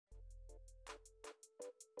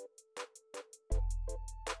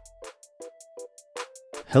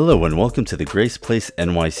Hello and welcome to the Grace Place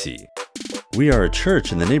NYC. We are a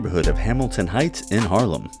church in the neighborhood of Hamilton Heights in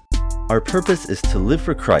Harlem. Our purpose is to live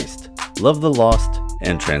for Christ, love the lost,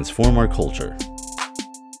 and transform our culture.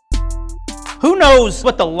 Who knows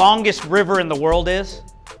what the longest river in the world is?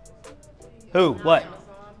 Who? What?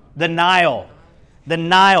 The Nile. The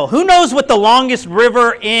Nile. Who knows what the longest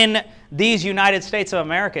river in these United States of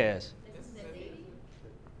America is?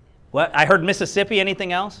 What? I heard Mississippi.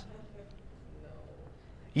 Anything else?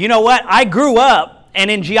 You know what? I grew up, and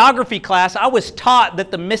in geography class, I was taught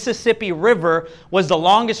that the Mississippi River was the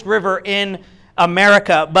longest river in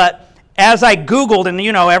America. But as I Googled, and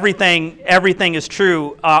you know everything is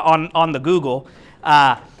true on the Google.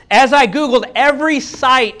 As I Googled, every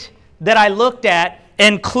site that I looked at,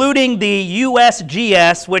 including the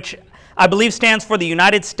USGS, which I believe stands for the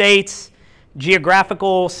United States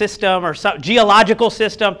Geographical System or Geological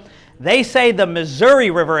System, they say the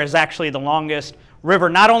Missouri River is actually the longest river,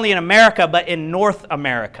 not only in America, but in North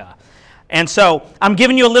America. And so I'm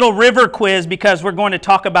giving you a little river quiz because we're going to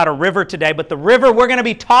talk about a river today. But the river we're going to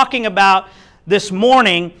be talking about this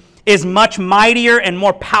morning is much mightier and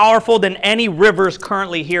more powerful than any rivers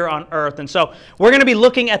currently here on earth. And so we're going to be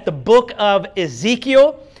looking at the book of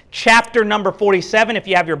Ezekiel, chapter number 47, if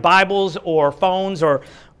you have your Bibles or phones or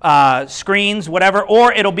screens, whatever,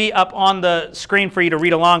 or it'll be up on the screen for you to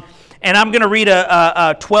read along. And I'm going to read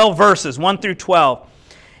 12 verses, 1 through 12.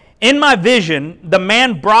 In my vision, the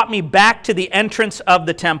man brought me back to the entrance of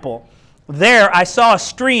the temple. There I saw a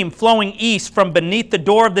stream flowing east from beneath the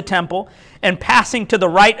door of the temple and passing to the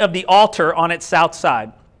right of the altar on its south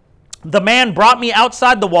side. The man brought me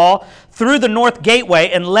outside the wall through the north gateway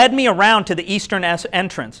and led me around to the eastern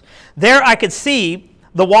entrance. There I could see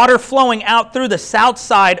the water flowing out through the south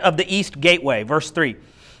side of the east gateway. Verse 3.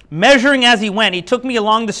 Measuring as he went, he took me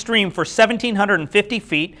along the stream for 1,750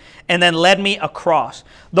 feet and then led me across.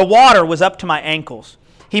 The water was up to my ankles.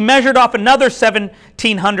 He measured off another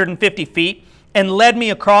 1,750 feet and led me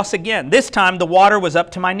across again. This time the water was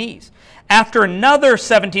up to my knees. After another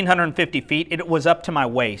 1,750 feet, it was up to my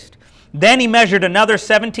waist. Then he measured another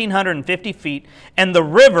 1,750 feet, and the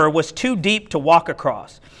river was too deep to walk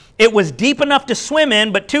across. It was deep enough to swim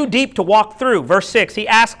in, but too deep to walk through. Verse 6, he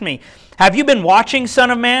asked me, "Have you been watching,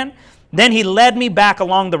 Son of Man?" Then he led me back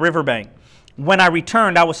along the riverbank. When I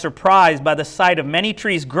returned, I was surprised by the sight of many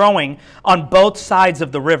trees growing on both sides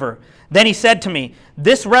of the river. Then he said to me,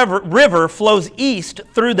 "This river flows east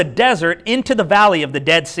through the desert into the valley of the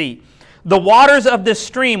Dead Sea. The waters of this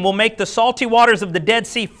stream will make the salty waters of the Dead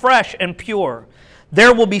Sea fresh and pure.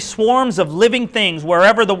 There will be swarms of living things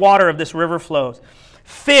wherever the water of this river flows.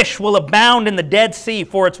 Fish will abound in the Dead Sea,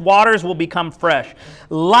 for its waters will become fresh.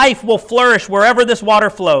 Life will flourish wherever this water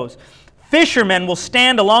flows. Fishermen will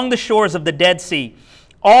stand along the shores of the Dead Sea,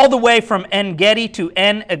 all the way from En-Gedi to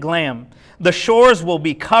En-Eglaim. The shores will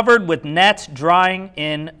be covered with nets drying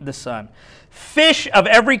in the sun. Fish of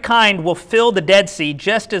every kind will fill the Dead Sea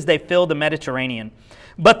just as they fill the Mediterranean.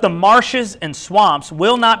 But the marshes and swamps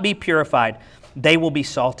will not be purified. They will be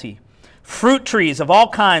salty. Fruit trees of all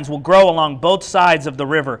kinds will grow along both sides of the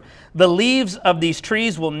river. The leaves of these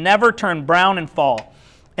trees will never turn brown and fall,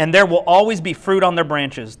 and there will always be fruit on their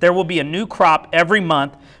branches. There will be a new crop every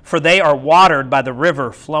month, for they are watered by the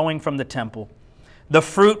river flowing from the temple. The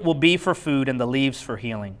fruit will be for food and the leaves for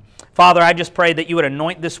healing." Father, I just pray that you would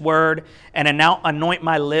anoint this word and now anoint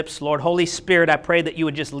my lips. Lord, Holy Spirit, I pray that you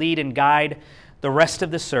would just lead and guide the rest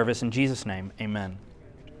of this service. In Jesus' name, amen.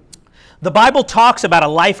 The Bible talks about a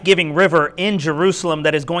life-giving river in Jerusalem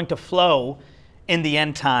that is going to flow in the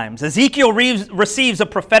end times. Ezekiel receives a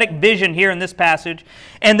prophetic vision here in this passage,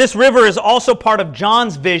 and this river is also part of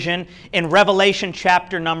John's vision in Revelation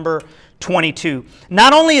chapter number 22.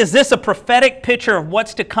 Not only is this a prophetic picture of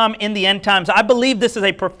what's to come in the end times, I believe this is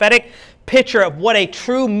a prophetic picture of what a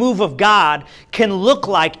true move of God can look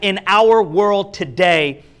like in our world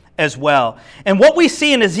today as well. And what we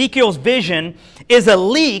see in Ezekiel's vision is a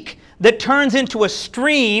leak that turns into a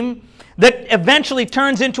stream that eventually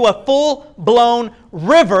turns into a full-blown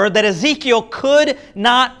river that Ezekiel could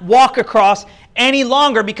not walk across any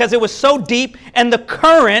longer because it was so deep and the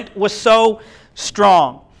current was so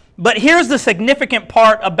strong. But here's the significant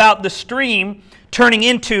part about the stream turning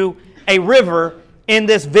into a river in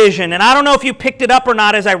this vision. And I don't know if you picked it up or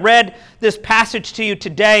not as I read this passage to you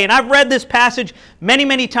today. And I've read this passage many,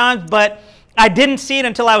 many times, but I didn't see it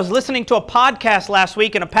until I was listening to a podcast last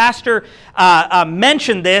week, and a pastor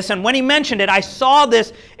mentioned this, and when he mentioned it, I saw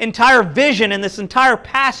this entire vision and this entire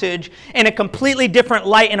passage in a completely different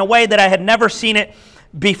light, in a way that I had never seen it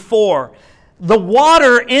before. The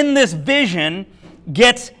water in this vision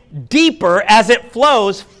gets deeper as it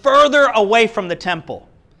flows further away from the temple.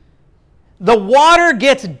 the water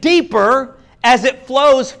gets deeper as it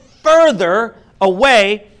flows further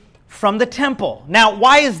away from the temple. Now,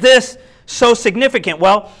 why is this so significant?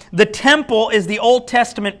 Well, the temple is the Old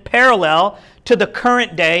Testament parallel to the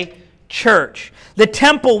current day church. The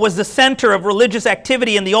temple was the center of religious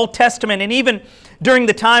activity in the Old Testament, and even during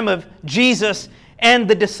the time of Jesus and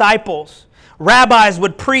the disciples. Rabbis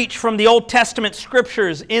would preach from the Old Testament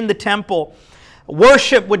scriptures in the temple.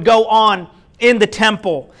 Worship would go on in the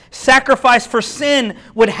temple. Sacrifice for sin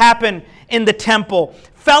would happen in the temple.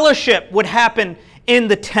 Fellowship would happen in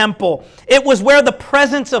the temple. It was where the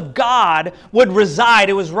presence of God would reside.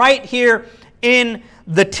 It was right here in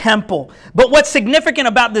the temple. But what's significant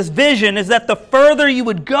about this vision is that the further you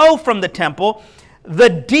would go from the temple, the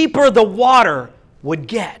deeper the water would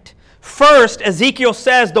get. First, Ezekiel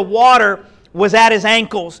says the water was at his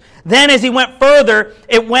ankles. Then as he went further,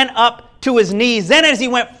 it went up to his knees. Then as he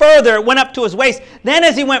went further, it went up to his waist. Then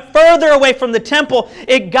as he went further away from the temple,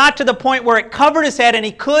 it got to the point where it covered his head and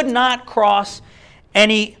he could not cross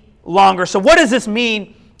any longer. So what does this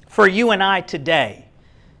mean for you and I today?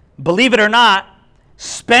 Believe it or not,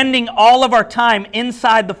 spending all of our time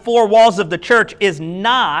inside the four walls of the church is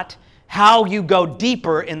not how you go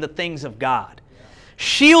deeper in the things of God.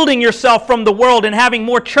 Shielding yourself from the world and having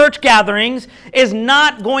more church gatherings is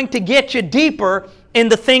not going to get you deeper in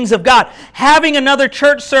the things of God. Having another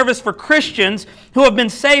church service for Christians who have been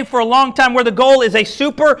saved for a long time, where the goal is a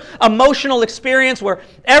super emotional experience where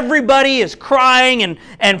everybody is crying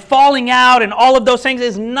and falling out and all of those things,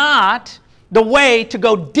 is not the way to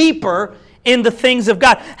go deeper in the things of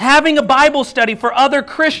God. Having a Bible study for other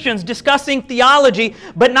Christians discussing theology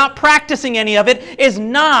but not practicing any of it is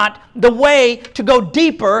not the way to go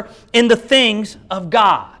deeper in the things of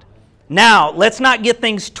God. Now, let's not get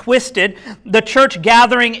things twisted. The church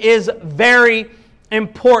gathering is very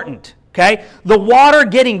important, okay? The water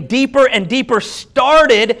getting deeper and deeper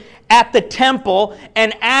started at the temple,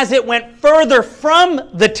 and as it went further from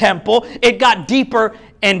the temple, it got deeper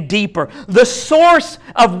and deeper. The source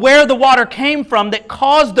of where the water came from that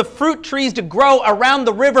caused the fruit trees to grow around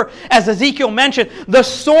the river, as Ezekiel mentioned, the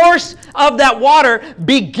source of that water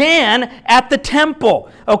began at the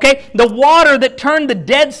temple. Okay? The water that turned the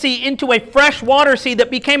Dead Sea into a fresh water sea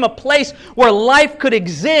that became a place where life could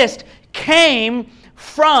exist came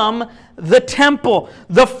from the temple.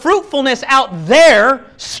 The fruitfulness out there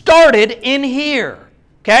started in here.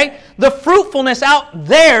 Okay? The fruitfulness out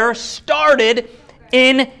there started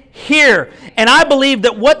in here. And I believe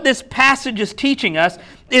that what this passage is teaching us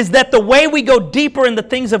is that the way we go deeper in the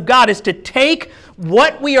things of God is to take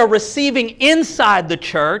what we are receiving inside the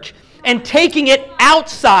church and taking it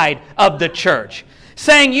outside of the church.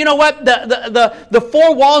 Saying, you know what, the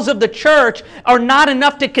four walls of the church are not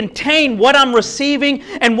enough to contain what I'm receiving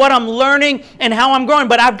and what I'm learning and how I'm growing.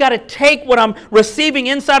 But I've got to take what I'm receiving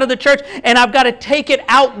inside of the church and I've got to take it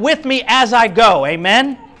out with me as I go.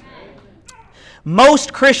 Amen?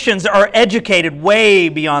 Most Christians are educated way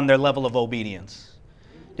beyond their level of obedience.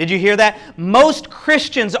 Did you hear that? Most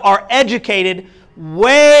Christians are educated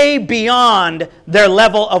way beyond their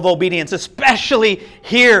level of obedience, especially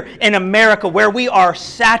here in America, where we are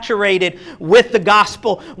saturated with the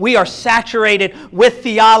gospel. We are saturated with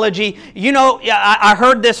theology. You know, I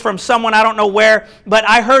heard this from someone, I don't know where, but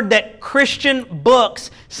I heard that Christian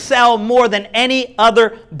books sell more than any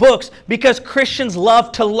other books because Christians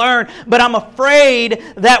love to learn. But I'm afraid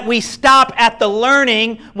that we stop at the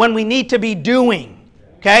learning when we need to be doing.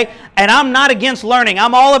 Okay? And I'm not against learning.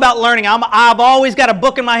 I'm all about learning. I've always got a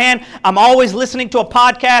book in my hand. I'm always listening to a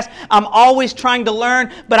podcast. I'm always trying to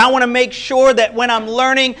learn. But I want to make sure that when I'm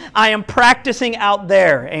learning, I am practicing out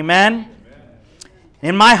there. Amen?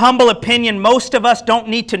 In my humble opinion, most of us don't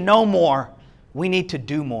need to know more. We need to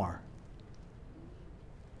do more.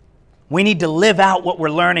 We need to live out what we're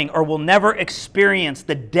learning, or we'll never experience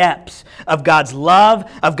the depths of God's love,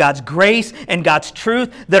 of God's grace, and God's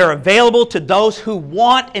truth that are available to those who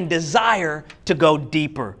want and desire to go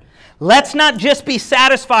deeper. Let's not just be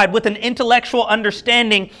satisfied with an intellectual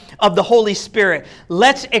understanding of the Holy Spirit.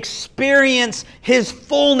 Let's experience His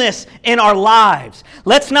fullness in our lives.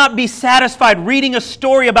 Let's not be satisfied reading a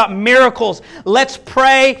story about miracles. Let's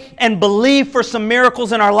pray and believe for some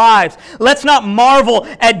miracles in our lives. Let's not marvel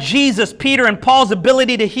at Jesus, Peter, and Paul's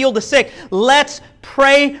ability to heal the sick. Let's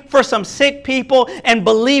pray for some sick people and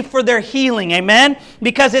believe for their healing. Amen?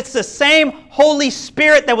 Because it's the same Holy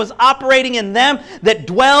Spirit that was operating in them that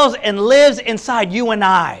dwells and lives inside you and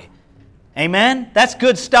I. Amen? That's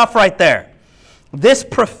good stuff right there. This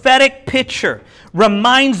prophetic picture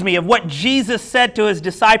reminds me of what Jesus said to his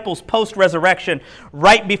disciples post-resurrection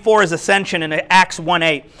right before his ascension in Acts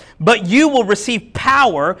 1:8. But you will receive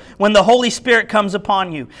power when the Holy Spirit comes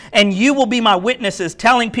upon you, and you will be my witnesses,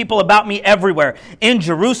 telling people about me everywhere, in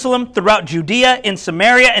Jerusalem, throughout Judea, in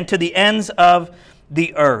Samaria, and to the ends of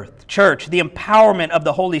the earth. Church, the empowerment of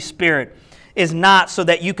the Holy Spirit is not so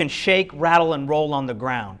that you can shake, rattle, and roll on the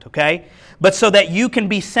ground, okay? But so that you can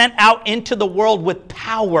be sent out into the world with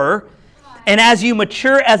power. And as you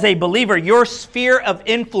mature as a believer, your sphere of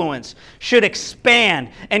influence should expand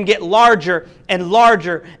and get larger and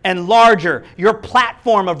larger and larger. Your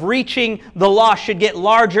platform of reaching the lost should get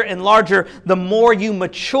larger and larger the more you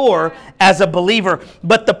mature as a believer.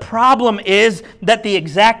 But the problem is that the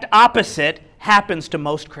exact opposite happens to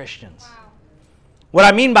most Christians. What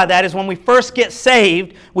I mean by that is when we first get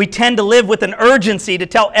saved, we tend to live with an urgency to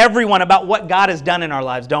tell everyone about what God has done in our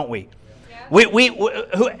lives, don't we?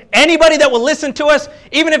 Anybody that will listen to us,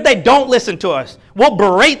 even if they don't listen to us, we'll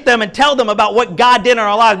berate them and tell them about what God did in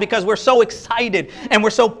our lives because we're so excited and we're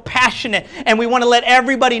so passionate and we want to let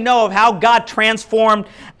everybody know of how God transformed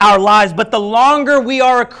our lives. But the longer we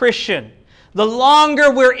are a Christian, the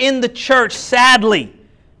longer we're in the church, sadly,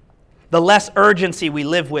 the less urgency we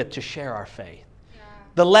live with to share our faith.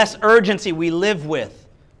 The less urgency we live with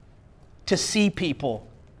to see people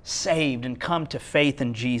saved and come to faith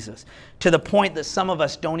in Jesus, to the point that some of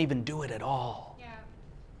us don't even do it at all. Yeah.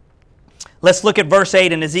 Let's look at verse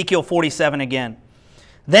 8 in Ezekiel 47 again.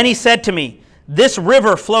 Then he said to me, this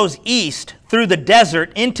river flows east through the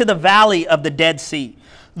desert into the valley of the Dead Sea.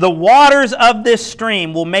 The waters of this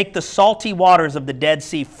stream will make the salty waters of the Dead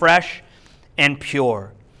Sea fresh and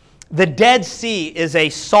pure. The Dead Sea is a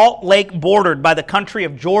salt lake bordered by the country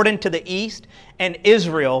of Jordan to the east and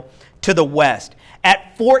Israel to the west.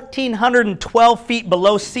 At 1,412 feet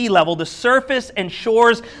below sea level, the surface and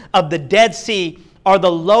shores of the Dead Sea are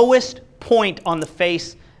the lowest point on the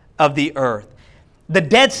face of the earth. The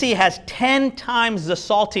Dead Sea has 10 times the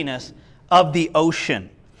saltiness of the ocean.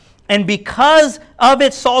 And because of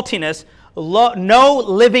its saltiness, no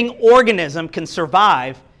living organism can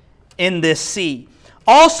survive in this sea.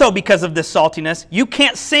 Also because of this saltiness, you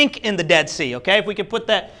can't sink in the Dead Sea, okay? If we could put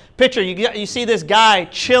that picture, you see this guy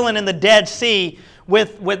chilling in the Dead Sea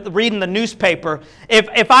with reading the newspaper.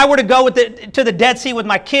 If I were to go to the Dead Sea with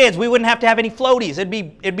my kids, we wouldn't have to have any floaties.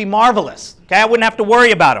 It'd be marvelous, okay? I wouldn't have to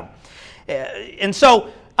worry about them. And so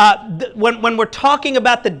when we're talking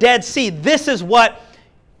about the Dead Sea, this is what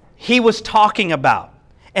he was talking about.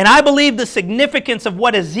 And I believe the significance of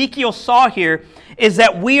what Ezekiel saw here is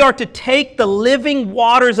that we are to take the living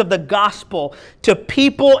waters of the gospel to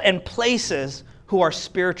people and places who are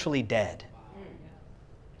spiritually dead.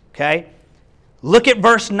 Okay? Look at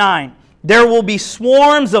verse 9. There will be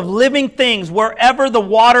swarms of living things wherever the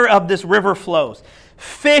water of this river flows.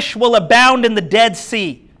 Fish will abound in the Dead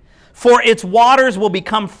Sea, for its waters will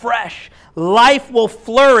become fresh. Life will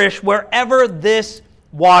flourish wherever this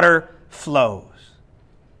water flows.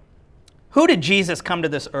 Who did Jesus come to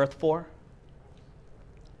this earth for?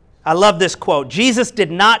 I love this quote. Jesus did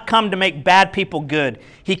not come to make bad people good.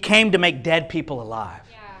 He came to make dead people alive.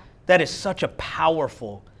 Yeah. That is such a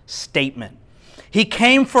powerful statement. He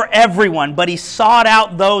came for everyone, but he sought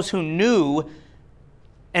out those who knew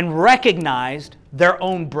and recognized their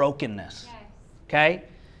own brokenness. Yes. Okay?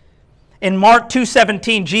 In Mark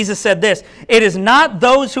 2:17, Jesus said this, "It is not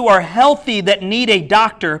those who are healthy that need a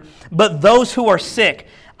doctor, but those who are sick.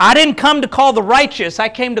 I didn't come to call the righteous, I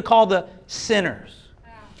came to call the sinners."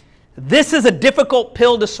 This is a difficult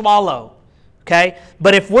pill to swallow, okay?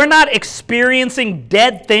 But if we're not experiencing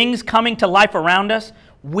dead things coming to life around us,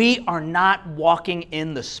 we are not walking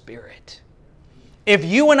in the Spirit. If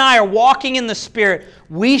you and I are walking in the Spirit,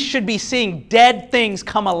 we should be seeing dead things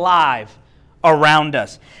come alive around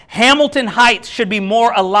us. Hamilton Heights should be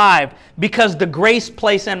more alive because the Grace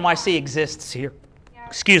Place NYC exists here. Yeah.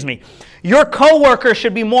 Excuse me. Your coworker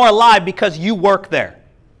should be more alive because you work there.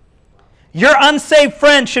 Your unsaved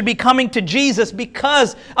friends should be coming to Jesus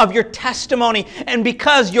because of your testimony and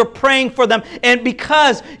because you're praying for them and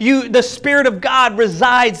because the Spirit of God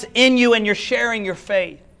resides in you and you're sharing your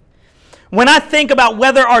faith. When I think about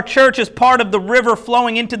whether our church is part of the river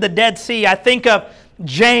flowing into the Dead Sea, I think of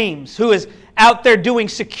James, who is out there doing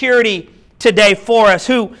security today for us,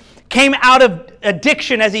 who came out of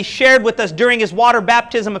addiction, as he shared with us during his water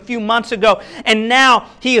baptism a few months ago. And now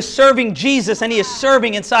he is serving Jesus, and he is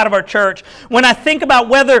serving inside of our church. When I think about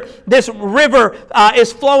whether this river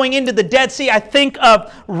is flowing into the Dead Sea, I think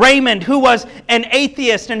of Raymond, who was an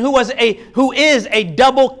atheist and who is a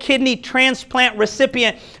double kidney transplant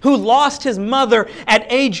recipient, who lost his mother at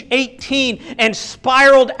age 18 and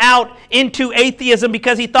spiraled out into atheism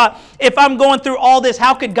because he thought, if I'm going through all this,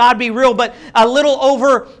 how could God be real? But a little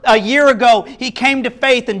over a year ago, he came to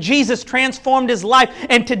faith and Jesus transformed his life.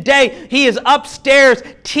 And today, he is upstairs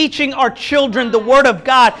teaching our children the Word of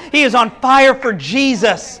God. He is on fire for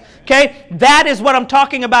Jesus. Okay? That is what I'm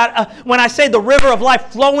talking about when I say the river of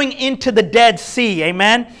life flowing into the Dead Sea.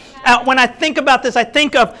 Amen? When I think about this, I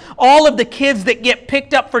think of all of the kids that get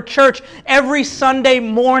picked up for church every Sunday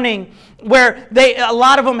morning, where a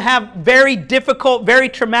lot of them have very difficult, very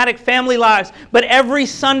traumatic family lives. But every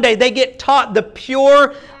Sunday they get taught the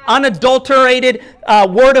pure, unadulterated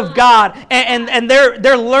Word of God. And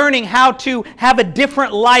they're learning how to have a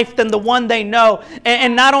different life than the one they know.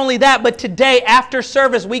 And not only that, but today after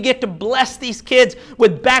service, we get to bless these kids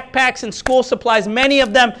with backpacks and school supplies. Many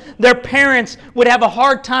of them, their parents would have a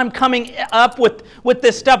hard time coming up with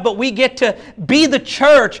this stuff. But we get to be the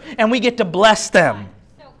church and we get to bless them.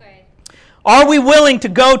 Are we willing to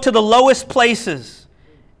go to the lowest places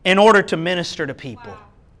in order to minister to people?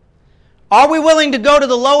 Are we willing to go to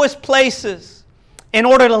the lowest places in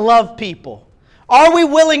order to love people? Are we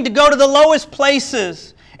willing to go to the lowest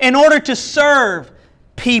places in order to serve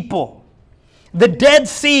people? The Dead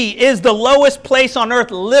Sea is the lowest place on earth,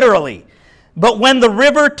 literally. But when the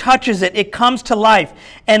river touches it, it comes to life.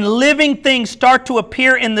 And living things start to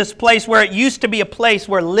appear in this place where it used to be a place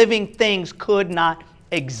where living things could not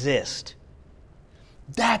exist.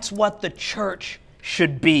 That's what the church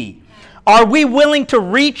should be. Are we willing to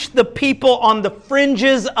reach the people on the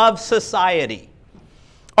fringes of society?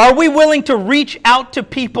 Are we willing to reach out to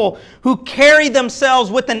people who carry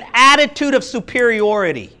themselves with an attitude of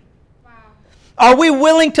superiority? Wow. Are we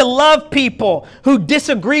willing to love people who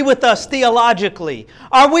disagree with us theologically?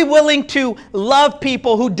 Are we willing to love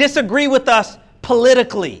people who disagree with us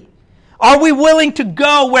politically? Are we willing to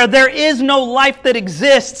go where there is no life that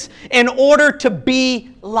exists in order to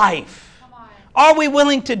be life? Are we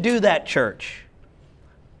willing to do that, church?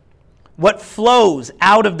 What flows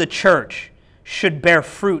out of the church should bear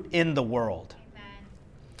fruit in the world. Amen.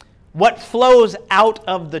 What flows out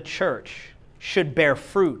of the church should bear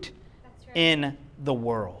fruit in the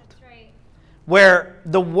world. Right. Where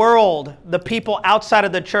the world, the people outside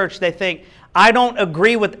of the church, they think, I don't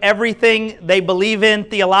agree with everything they believe in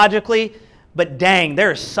theologically, but dang,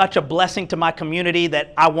 there is such a blessing to my community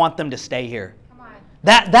that I want them to stay here. Come on.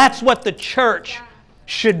 That's what the church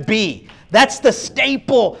should be. That's the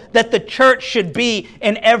staple that the church should be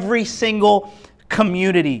in every single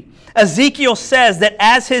community. Ezekiel says that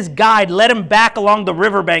as his guide led him back along the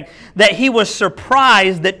riverbank, that he was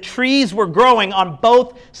surprised that trees were growing on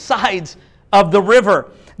both sides of the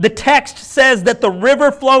river. The text says that the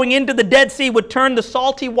river flowing into the Dead Sea would turn the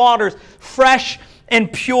salty waters fresh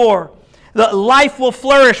and pure. The life will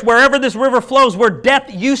flourish wherever this river flows, where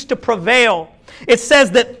death used to prevail. It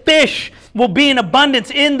says that fish will be in abundance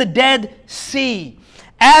in the Dead Sea.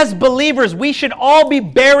 As believers, we should all be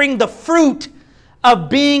bearing the fruit of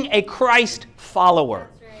being a Christ follower.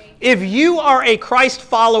 If you are a Christ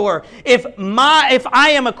follower, if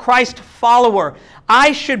I am a Christ follower,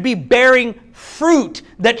 I should be bearing fruit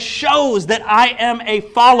that shows that I am a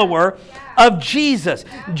follower of Jesus.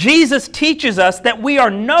 Jesus teaches us that we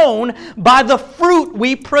are known by the fruit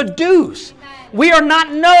we produce. We are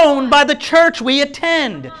not known by the church we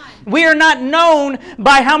attend. We are not known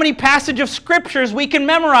by how many passages of scriptures we can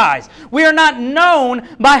memorize. We are not known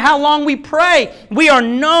by how long we pray. We are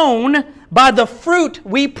known by the fruit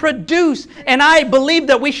we produce. And I believe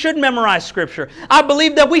that we should memorize scripture. I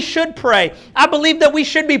believe that we should pray. I believe that we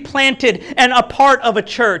should be planted and a part of a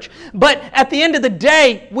church. But at the end of the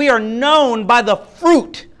day, we are known by the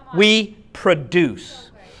fruit we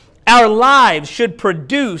produce. Our lives should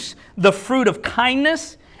produce the fruit of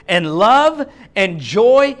kindness and love and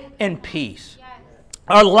joy and peace.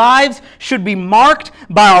 Our lives should be marked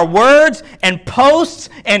by our words and posts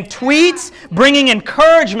and tweets, bringing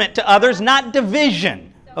encouragement to others, not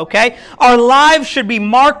division. Okay? Our lives should be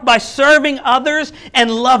marked by serving others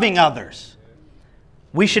and loving others.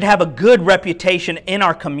 We should have a good reputation in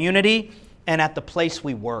our community and at the place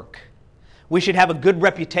we work. We should have a good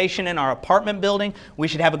reputation in our apartment building. We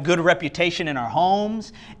should have a good reputation in our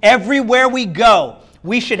homes. Everywhere we go,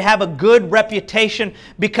 we should have a good reputation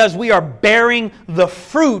because we are bearing the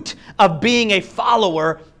fruit of being a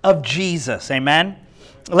follower of Jesus. Amen?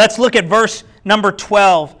 Let's look at verse number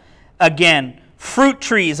 12, again, fruit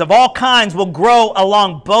trees of all kinds will grow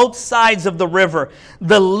along both sides of the river.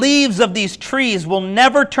 The leaves of these trees will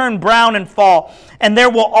never turn brown and fall, and there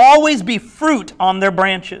will always be fruit on their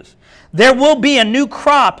branches. There will be a new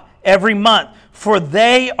crop every month, for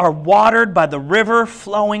they are watered by the river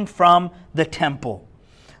flowing from the temple.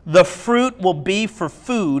 The fruit will be for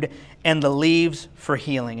food, and the leaves for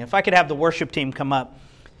healing. If I could have the worship team come up.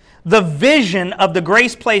 The vision of the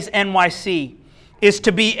Grace Place NYC is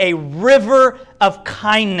to be a river of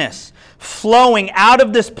kindness flowing out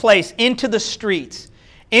of this place into the streets,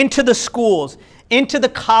 into the schools, into the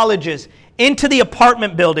colleges, into the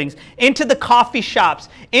apartment buildings, into the coffee shops,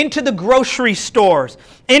 into the grocery stores,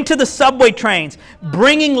 into the subway trains,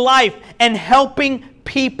 bringing life and helping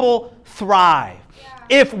people thrive.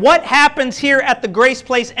 If what happens here at the Grace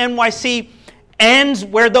Place NYC ends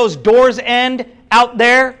where those doors end out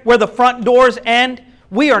there, where the front doors end,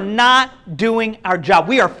 we are not doing our job.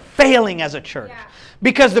 We are failing as a church.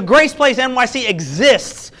 Because the Grace Place NYC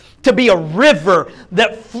exists to be a river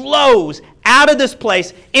that flows out of this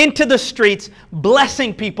place into the streets,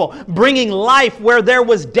 blessing people, bringing life where there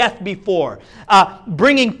was death before,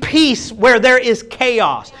 bringing peace where there is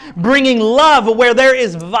chaos, bringing love where there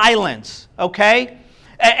is violence, okay?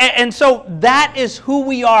 And so that is who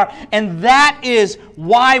we are, and that is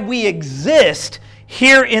why we exist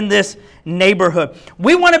here in this neighborhood.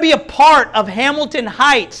 We want to be a part of Hamilton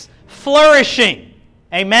Heights flourishing.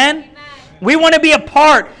 Amen? We want to be a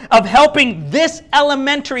part of helping this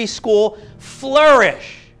elementary school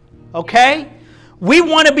flourish. Okay? We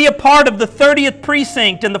want to be a part of the 30th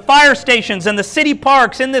precinct and the fire stations and the city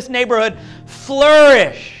parks in this neighborhood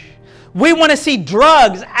flourish. We want to see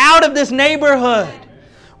drugs out of this neighborhood.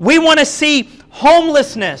 We want to see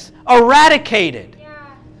homelessness eradicated.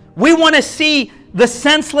 We want to see the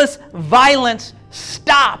senseless violence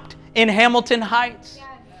stopped in Hamilton Heights.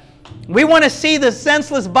 We want to see the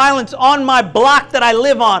senseless violence on my block that I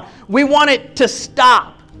live on. We want it to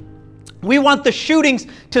stop. We want the shootings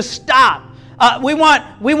to stop. We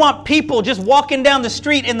want people just walking down the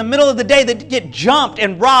street in the middle of the day that get jumped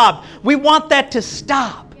and robbed. We want that to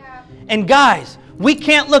stop. And guys, we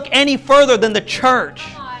can't look any further than the church.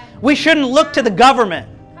 We shouldn't look to the government.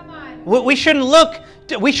 We shouldn't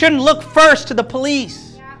look first to the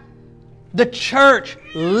police. The church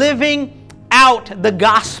living out the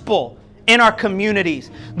gospel in our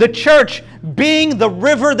communities. The church being the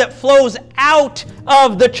river that flows out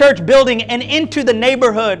of the church building and into the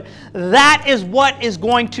neighborhood. That is what is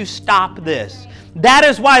going to stop this. That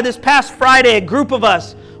is why this past Friday, a group of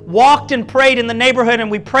us walked and prayed in the neighborhood,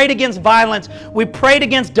 and we prayed against violence. We prayed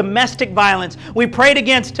against domestic violence. We prayed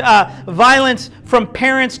against violence from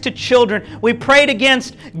parents to children. We prayed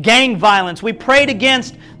against gang violence. We prayed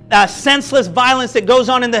against senseless violence that goes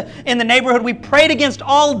on in the neighborhood. We prayed against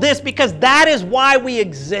all this because that is why we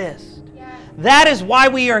exist. That is why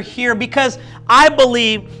we are here, because I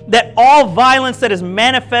believe that all violence that is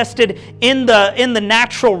manifested in the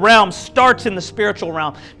natural realm starts in the spiritual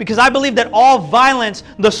realm. Because I believe that all violence,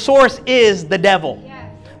 the source is the devil.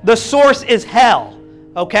 The source is hell.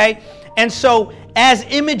 Okay? And so as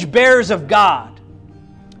image bearers of God,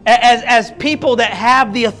 as people that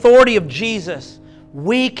have the authority of Jesus,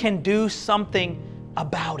 we can do something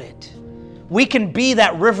about it. We can be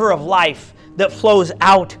that river of life that flows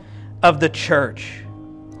out of the church.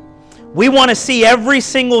 We want to see every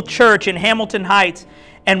single church in Hamilton Heights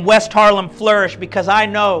and West Harlem flourish, because I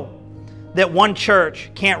know that one church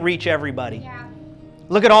can't reach everybody.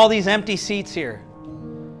 Look at all these empty seats here.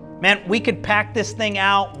 Man, we could pack this thing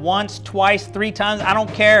out once, twice, 3 times, I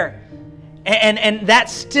don't care. And that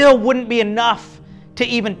still wouldn't be enough to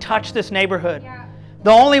even touch this neighborhood.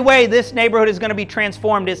 The only way this neighborhood is going to be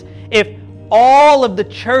transformed is if all of the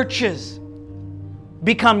churches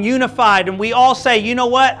become unified and we all say, you know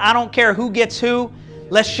what, I don't care who gets who,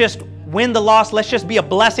 let's just win the lost, let's just be a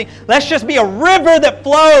blessing, let's just be a river that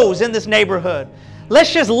flows in this neighborhood.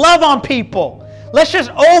 Let's just love on people. Let's just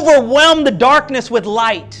overwhelm the darkness with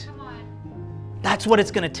light. That's what it's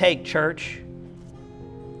going to take, church.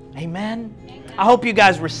 Amen. I hope you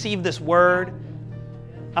guys receive this word.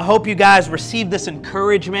 I hope you guys receive this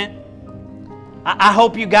encouragement. I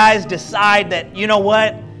hope you guys decide that, you know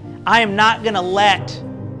what, I am not going to let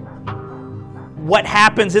what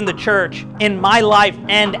happens in the church in my life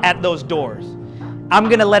end at those doors. I'm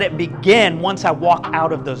going to let it begin once I walk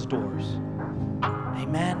out of those doors.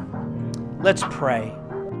 Amen. Let's pray.